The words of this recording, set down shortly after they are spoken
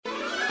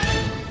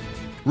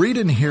Read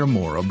and hear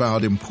more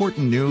about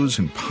important news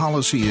and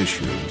policy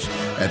issues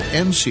at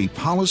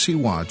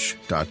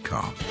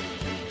ncpolicywatch.com.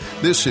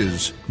 This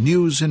is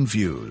News and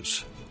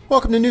Views.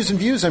 Welcome to News and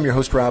Views. I'm your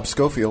host, Rob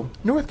Schofield.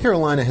 North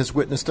Carolina has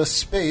witnessed a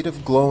spate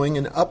of glowing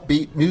and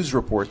upbeat news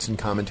reports and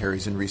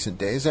commentaries in recent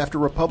days after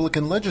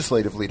Republican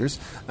legislative leaders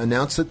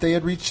announced that they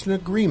had reached an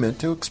agreement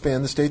to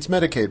expand the state's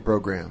Medicaid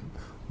program.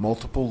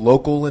 Multiple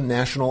local and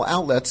national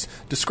outlets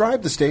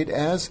describe the state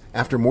as,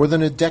 after more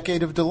than a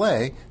decade of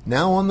delay,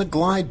 now on the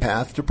glide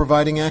path to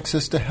providing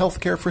access to health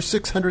care for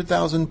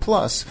 600,000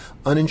 plus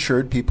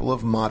uninsured people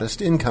of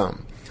modest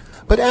income.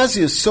 But as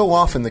is so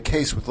often the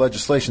case with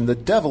legislation, the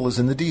devil is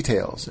in the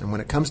details, and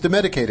when it comes to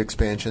Medicaid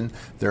expansion,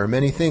 there are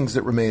many things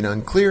that remain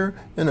unclear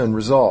and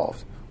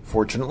unresolved.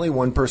 Fortunately,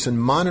 one person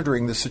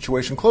monitoring this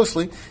situation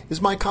closely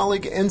is my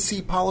colleague,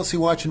 NC Policy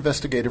Watch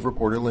investigative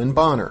reporter Lynn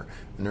Bonner.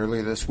 And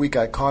earlier this week,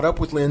 I caught up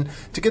with Lynn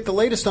to get the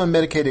latest on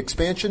Medicaid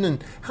expansion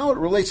and how it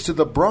relates to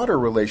the broader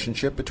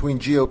relationship between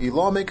GOP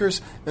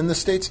lawmakers and the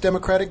state's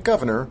Democratic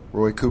governor,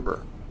 Roy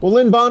Cooper. Well,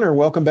 Lynn Bonner,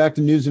 welcome back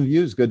to News and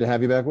Views. Good to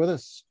have you back with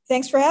us.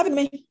 Thanks for having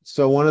me.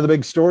 So one of the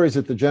big stories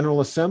at the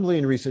General Assembly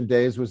in recent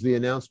days was the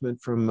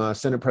announcement from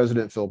Senate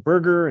President Phil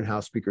Berger and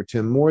House Speaker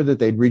Tim Moore that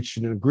they'd reached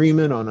an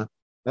agreement on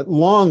at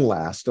long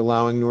last,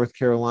 allowing North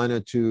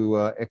Carolina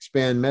to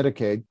expand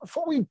Medicaid.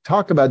 Before we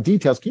talk about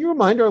details, can you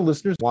remind our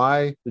listeners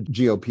why the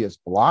GOP has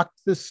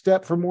blocked this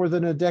step for more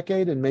than a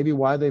decade and maybe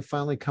why they've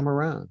finally come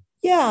around?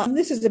 Yeah,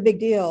 this is a big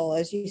deal,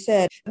 as you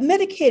said.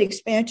 Medicaid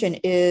expansion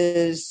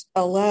is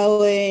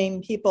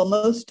allowing people,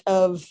 most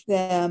of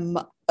them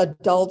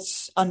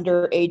adults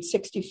under age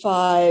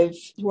 65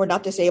 who are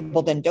not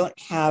disabled and don't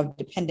have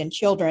dependent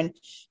children,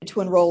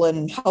 to enroll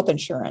in health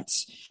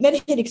insurance.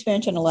 Medicaid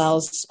expansion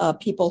allows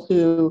people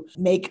who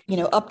make,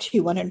 up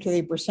to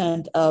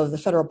 130% of the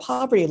federal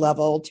poverty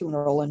level to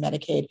enroll in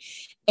Medicaid.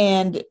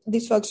 And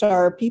these folks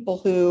are people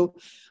who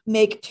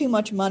make too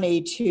much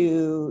money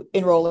to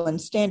enroll in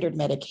standard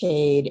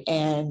Medicaid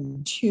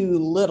and too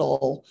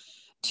little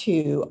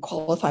to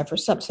qualify for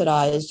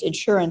subsidized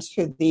insurance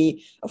through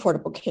the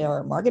Affordable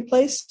Care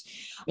Marketplace,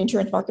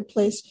 insurance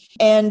marketplace.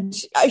 And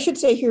I should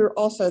say here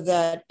also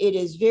that it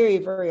is very,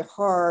 very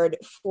hard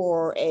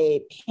for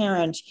a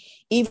parent,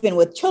 even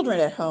with children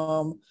at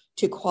home,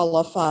 to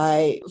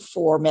qualify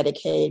for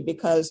Medicaid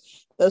because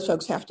those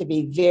folks have to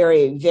be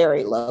very,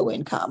 very low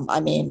income. I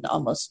mean,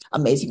 almost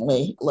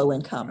amazingly low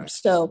income.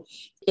 So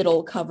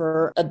it'll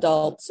cover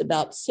adults.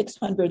 About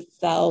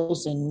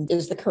 600,000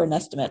 is the current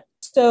estimate.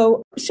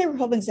 So state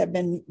Republicans have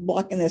been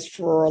blocking this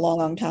for a long,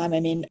 long time.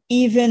 I mean,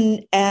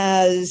 even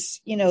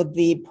as,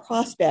 the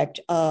prospect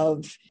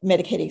of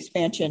Medicaid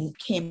expansion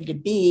came to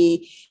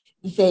be,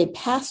 they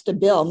passed a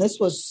bill, and this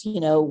was,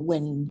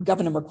 when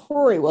Governor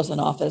McCrory was in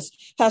office,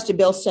 passed a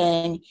bill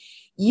saying,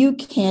 you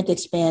can't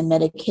expand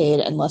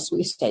Medicaid unless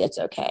we say it's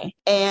okay.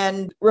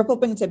 And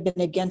Republicans have been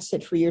against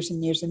it for years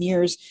and years and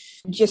years.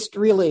 Just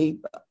really,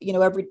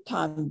 every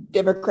time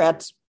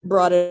Democrats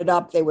brought it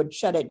up, they would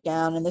shut it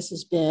down. And this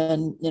has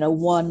been,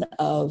 one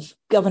of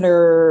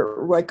Governor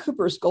Roy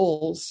Cooper's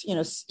goals,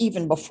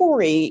 even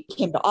before he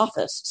came to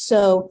office.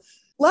 So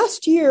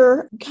last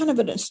year, kind of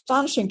an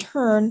astonishing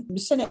turn,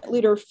 Senate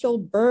Leader Phil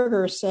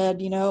Berger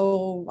said,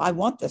 I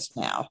want this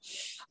now.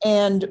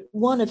 And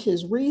one of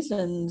his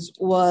reasons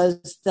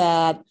was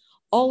that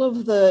all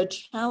of the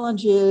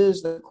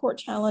challenges, the court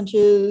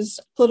challenges,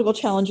 political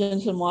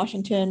challenges in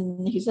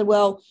Washington, he said,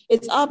 well,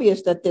 it's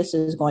obvious that this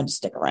is going to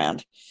stick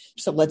around.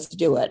 So let's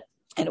do it.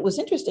 And it was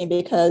interesting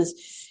because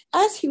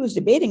as he was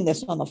debating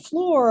this on the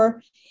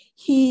floor,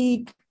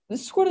 he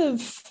sort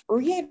of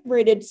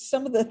reiterated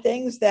some of the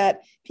things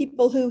that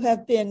people who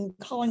have been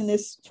calling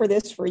this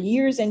for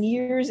years and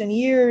years and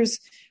years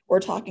were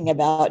talking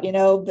about,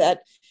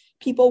 that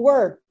people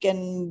work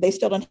and they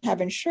still don't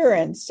have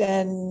insurance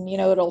and,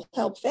 it'll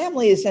help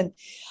families. And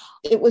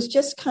it was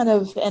just kind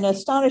of an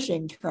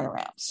astonishing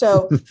turnaround.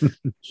 So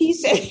he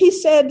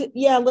said,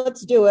 yeah,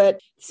 let's do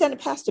it. The Senate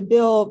passed a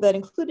bill that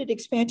included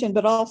expansion,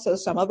 but also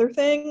some other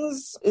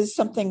things, is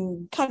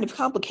something kind of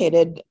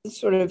complicated,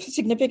 sort of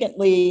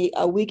significantly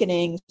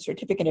weakening the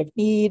Certificate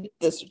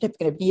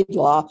of Need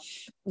law,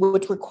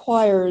 which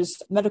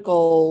requires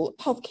medical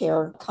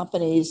healthcare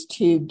companies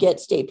to get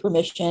state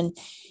permission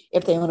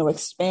if they want to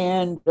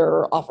expand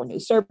or offer new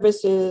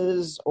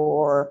services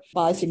or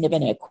buy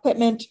significant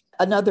equipment.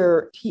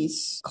 Another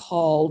piece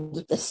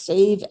called the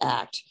SAVE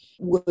Act,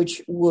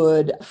 which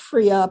would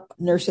free up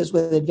nurses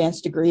with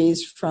advanced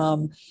degrees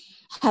from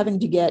having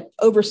to get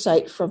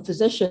oversight from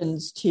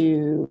physicians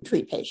to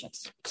treat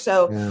patients.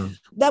 So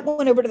that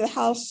went over to the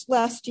House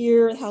last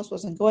year. The House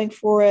wasn't going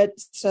for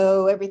it.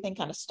 So everything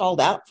kind of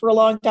stalled out for a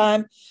long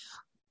time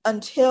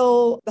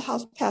until the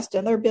House passed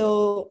another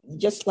bill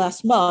just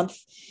last month.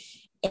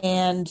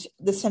 And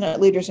the Senate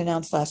leaders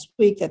announced last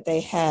week that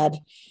they had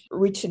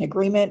reached an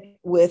agreement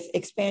with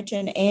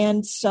expansion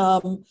and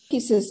some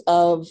pieces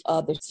of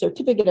the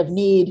Certificate of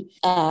Need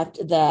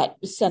Act that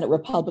Senate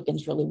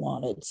Republicans really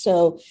wanted.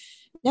 So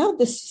Now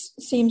this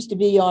seems to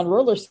be on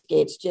roller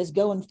skates, just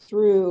going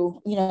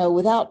through,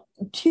 without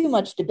too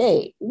much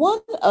debate.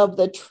 One of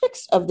the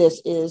tricks of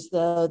this is,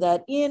 though,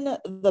 that in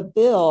the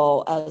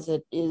bill, as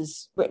it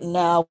is written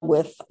now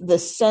with the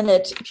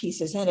Senate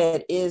pieces in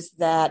it, is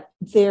that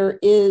there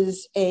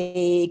is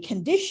a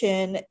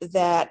condition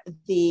that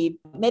the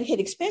Medicaid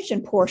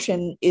expansion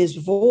portion is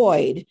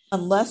void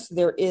unless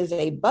there is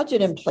a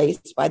budget in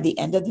place by the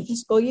end of the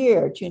fiscal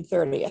year, June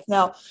 30th.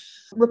 Now,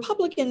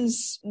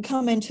 Republicans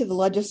come into the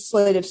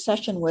legislative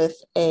session with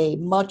a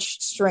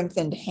much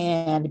strengthened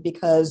hand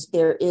because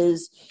there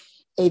is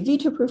a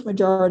veto-proof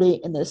majority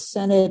in the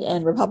Senate,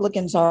 and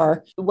Republicans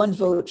are one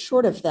vote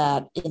short of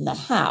that in the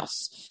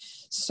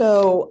House.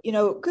 So,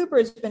 Cooper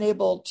has been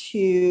able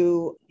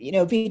to,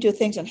 veto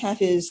things and have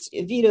his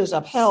vetoes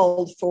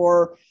upheld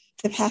for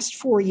the past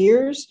 4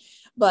 years.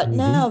 But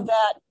now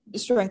that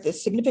strength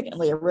is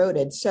significantly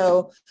eroded.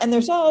 So, and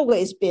there's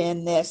always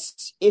been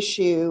this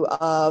issue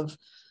of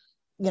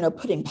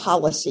putting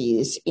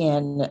policies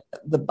in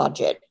the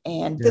budget.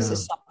 And this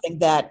is something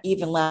that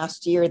even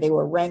last year they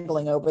were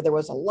wrangling over. There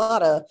was a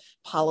lot of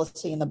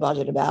policy in the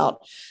budget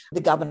about the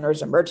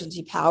governor's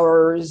emergency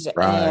powers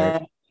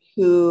and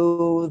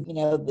who,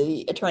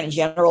 the attorney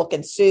general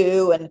can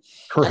sue and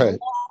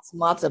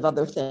lots of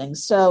other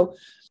things. So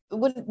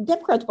when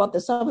Democrats brought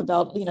this up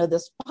about,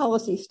 this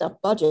policy stuff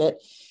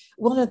budget,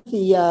 one of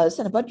the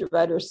Senate budget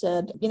writers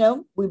said,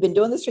 we've been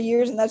doing this for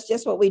years and that's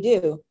just what we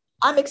do.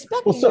 I'm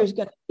expecting there's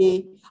going to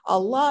be a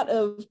lot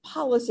of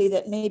policy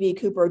that maybe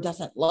Cooper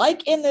doesn't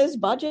like in this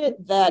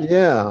budget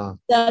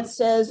that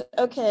says,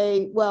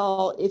 okay,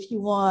 well, if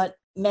you want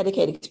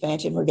Medicaid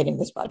expansion, we're getting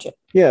this budget.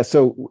 Yeah.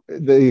 So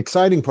the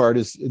exciting part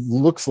is it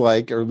looks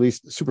like, or at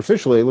least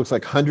superficially, it looks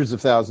like hundreds of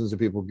thousands of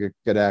people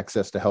get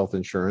access to health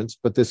insurance.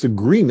 But this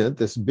agreement,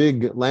 this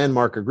big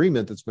landmark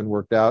agreement that's been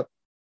worked out,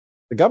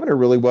 the governor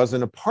really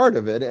wasn't a part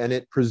of it. And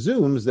it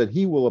presumes that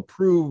he will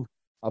approve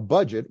a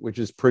budget, which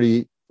is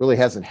really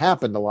hasn't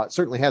happened a lot.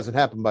 Certainly hasn't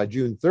happened by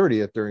June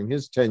 30th during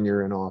his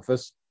tenure in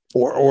office,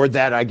 or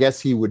that I guess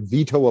he would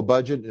veto a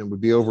budget and it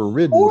would be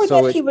overridden. Or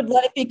that he would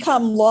let it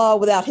become law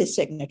without his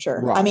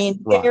signature.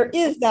 There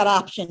is that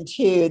option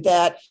too,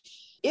 that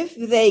if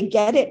they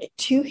get it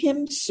to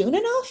him soon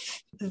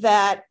enough,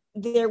 that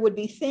there would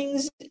be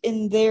things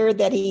in there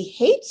that he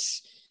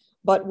hates,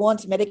 but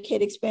wants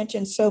Medicaid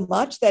expansion so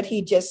much that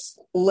he just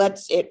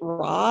lets it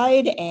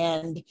ride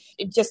and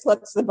it just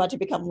lets the budget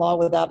become law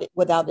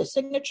without his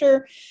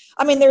signature.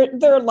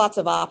 There are lots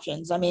of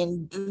options.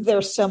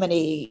 There's so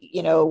many,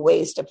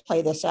 ways to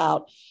play this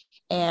out.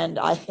 And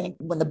I think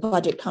when the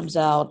budget comes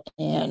out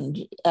and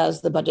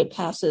as the budget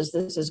passes,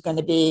 this is going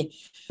to be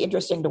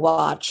interesting to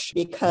watch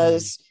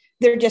because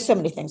there are just so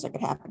many things that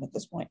could happen at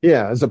this point.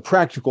 Yeah. As a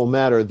practical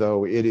matter,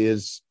 though, it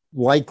is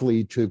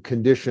likely to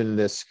condition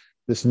this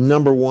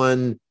number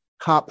one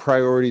top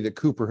priority that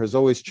Cooper has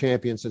always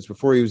championed since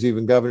before he was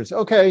even governor. Say,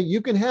 okay,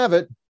 you can have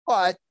it,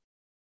 but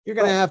you're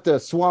going to have to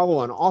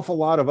swallow an awful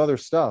lot of other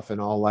stuff in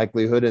all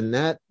likelihood. And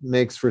that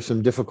makes for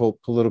some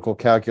difficult political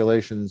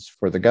calculations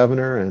for the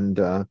governor and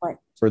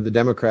for the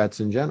Democrats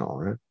in general,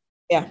 right?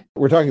 Yeah.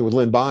 We're talking with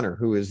Lynn Bonner,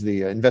 who is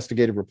the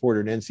investigative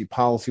reporter at NC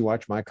Policy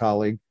Watch, my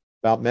colleague,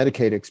 about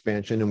Medicaid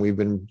expansion. And we've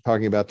been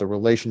talking about the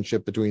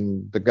relationship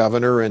between the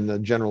governor and the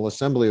General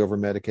Assembly over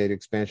Medicaid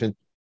expansion.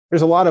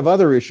 There's a lot of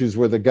other issues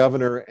where the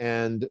governor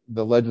and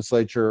the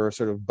legislature are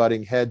sort of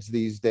butting heads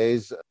these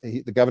days.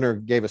 The governor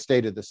gave a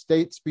State of the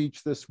State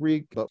speech this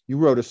week, but you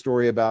wrote a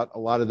story about a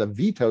lot of the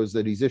vetoes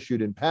that he's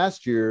issued in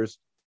past years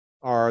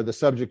are the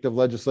subject of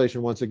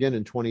legislation once again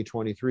in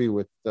 2023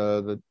 with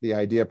the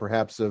idea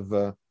perhaps of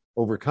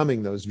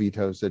overcoming those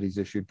vetoes that he's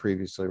issued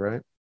previously,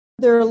 right?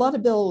 There are a lot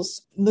of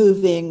bills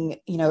moving,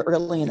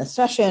 early in the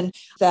session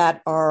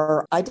that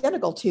are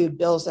identical to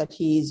bills that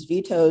he's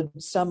vetoed.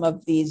 Some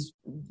of these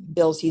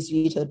bills he's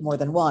vetoed more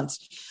than once.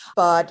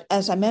 But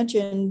as I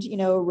mentioned,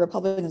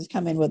 Republicans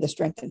come in with a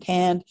strengthened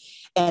hand.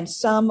 And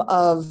some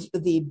of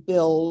the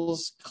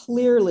bills,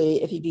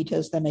 clearly, if he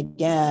vetoes them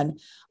again,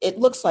 it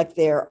looks like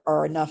there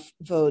are enough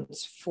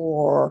votes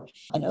for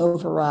an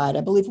override.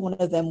 I believe one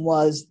of them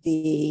was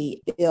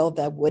the bill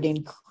that would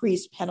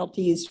increase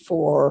penalties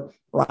for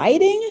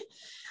rioting.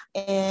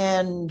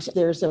 And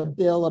there's a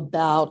bill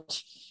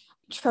about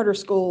charter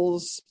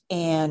schools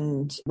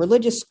and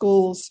religious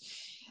schools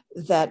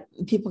that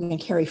people can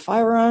carry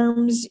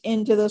firearms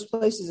into those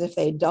places if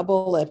they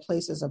double at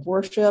places of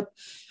worship.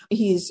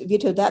 He's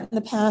vetoed that in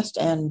the past,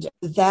 and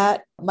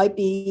that might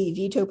be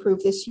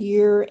veto-proof this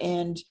year.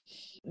 And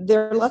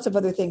there are lots of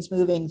other things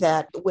moving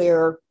that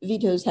where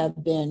vetoes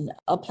have been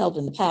upheld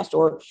in the past,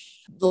 or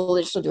the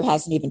legislature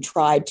hasn't even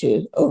tried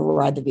to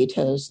override the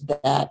vetoes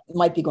that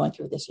might be going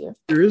through this year.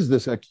 There is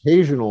this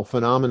occasional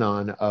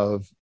phenomenon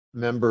of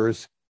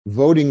members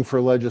voting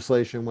for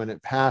legislation when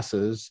it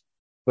passes,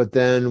 but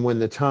then when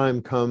the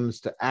time comes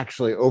to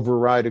actually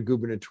override a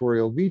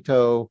gubernatorial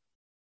veto,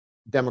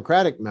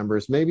 Democratic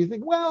members maybe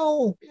think,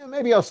 well,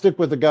 maybe I'll stick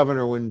with the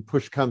governor when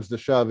push comes to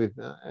shove.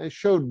 I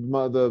showed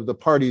the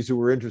parties who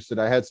were interested,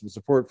 I had some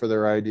support for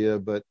their idea,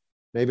 but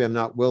maybe I'm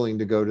not willing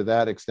to go to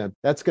that extent.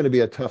 That's going to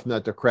be a tough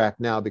nut to crack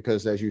now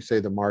because, as you say,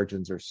 the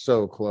margins are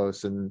so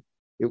close and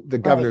the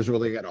governor's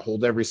really got to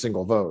hold every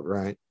single vote,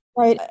 right?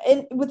 Right.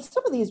 And with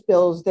some of these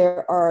bills,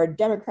 there are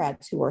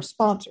Democrats who are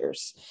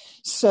sponsors.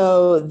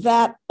 So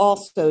that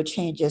also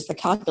changes the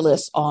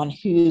calculus on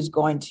who's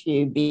going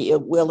to be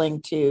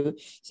willing to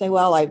say,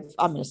 well, I'm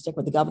going to stick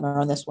with the governor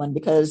on this one,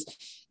 because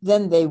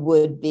then they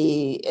would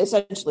be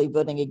essentially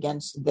voting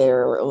against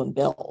their own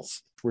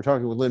bills. We're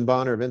talking with Lynn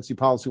Bonner of NC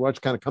Policy Watch,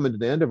 kind of coming to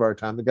the end of our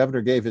time. The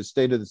governor gave his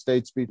State of the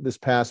State speech this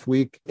past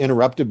week,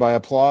 interrupted by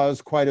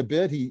applause quite a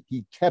bit. He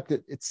kept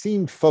it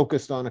seemed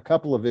focused on a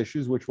couple of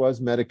issues, which was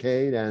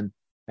Medicaid and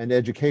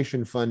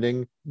education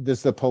funding.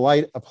 Does the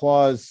polite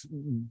applause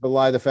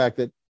belie the fact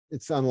that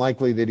it's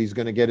unlikely that he's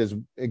going to get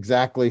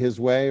exactly his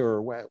way?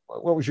 Or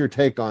what was your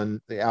take on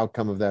the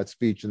outcome of that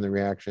speech and the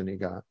reaction he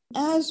got?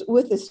 As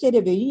with the State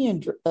of the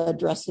Union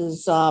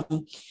addresses,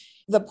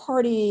 the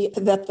party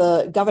that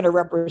the governor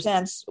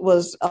represents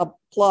was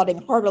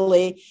applauding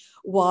heartily,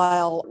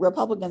 while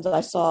Republicans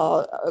I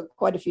saw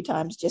quite a few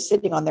times just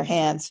sitting on their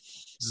hands.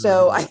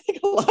 So I think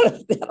a lot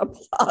of that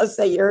applause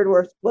that you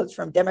heard was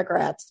from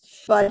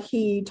Democrats. But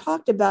he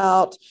talked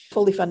about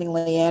fully funding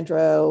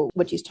Leandro,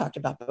 which he's talked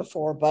about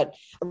before, but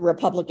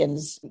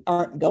Republicans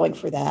aren't going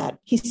for that.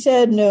 He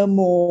said no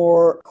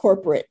more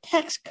corporate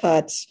tax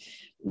cuts,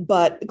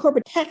 but the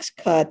corporate tax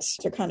cuts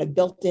are kind of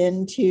built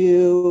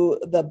into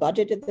the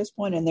budget at this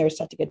point, and they're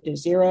set to go to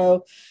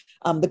zero.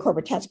 The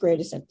corporate tax rate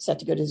is set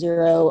to go to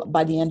zero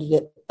by the end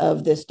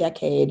of this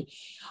decade.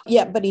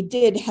 Yeah, but he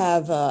did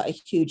have a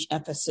huge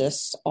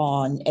emphasis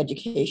on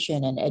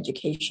education, and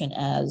education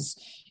as,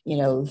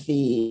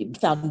 the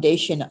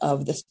foundation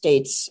of the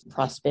state's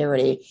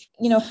prosperity.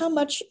 How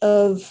much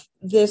of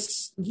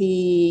this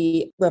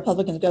the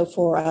Republicans go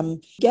for?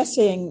 I'm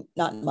guessing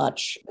not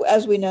much.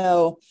 As we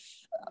know,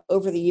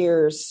 over the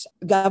years,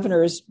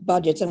 governors'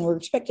 budgets, and we're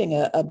expecting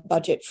a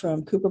budget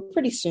from Cooper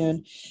pretty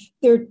soon,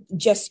 they're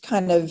just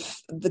kind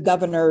of the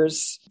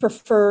governor's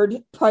preferred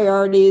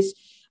priorities,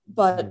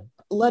 but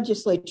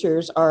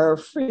legislatures are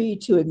free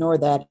to ignore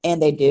that,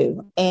 and they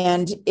do.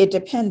 And it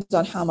depends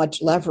on how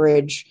much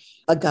leverage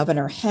a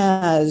governor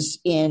has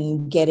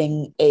in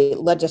getting a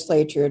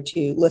legislature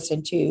to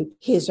listen to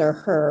his or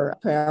her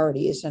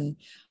priorities. And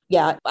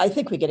yeah, I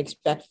think we can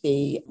expect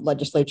the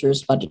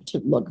legislature's budget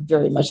to look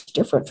very much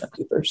different from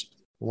Cooper's.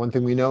 One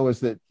thing we know is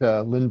that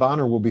Lynn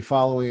Bonner will be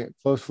following it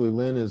closely.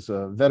 Lynn is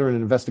a veteran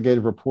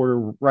investigative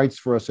reporter, writes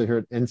for us here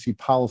at NC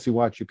Policy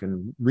Watch. You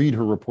can read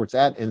her reports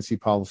at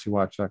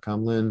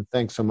ncpolicywatch.com. Lynn,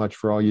 thanks so much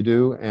for all you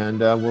do. And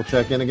we'll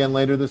check in again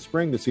later this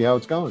spring to see how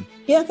it's going.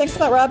 Yeah, thanks for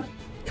that, Rob.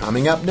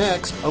 Coming up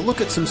next, a look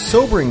at some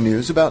sobering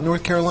news about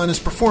North Carolina's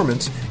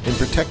performance in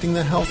protecting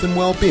the health and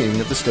well-being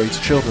of the state's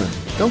children.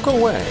 Don't go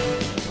away.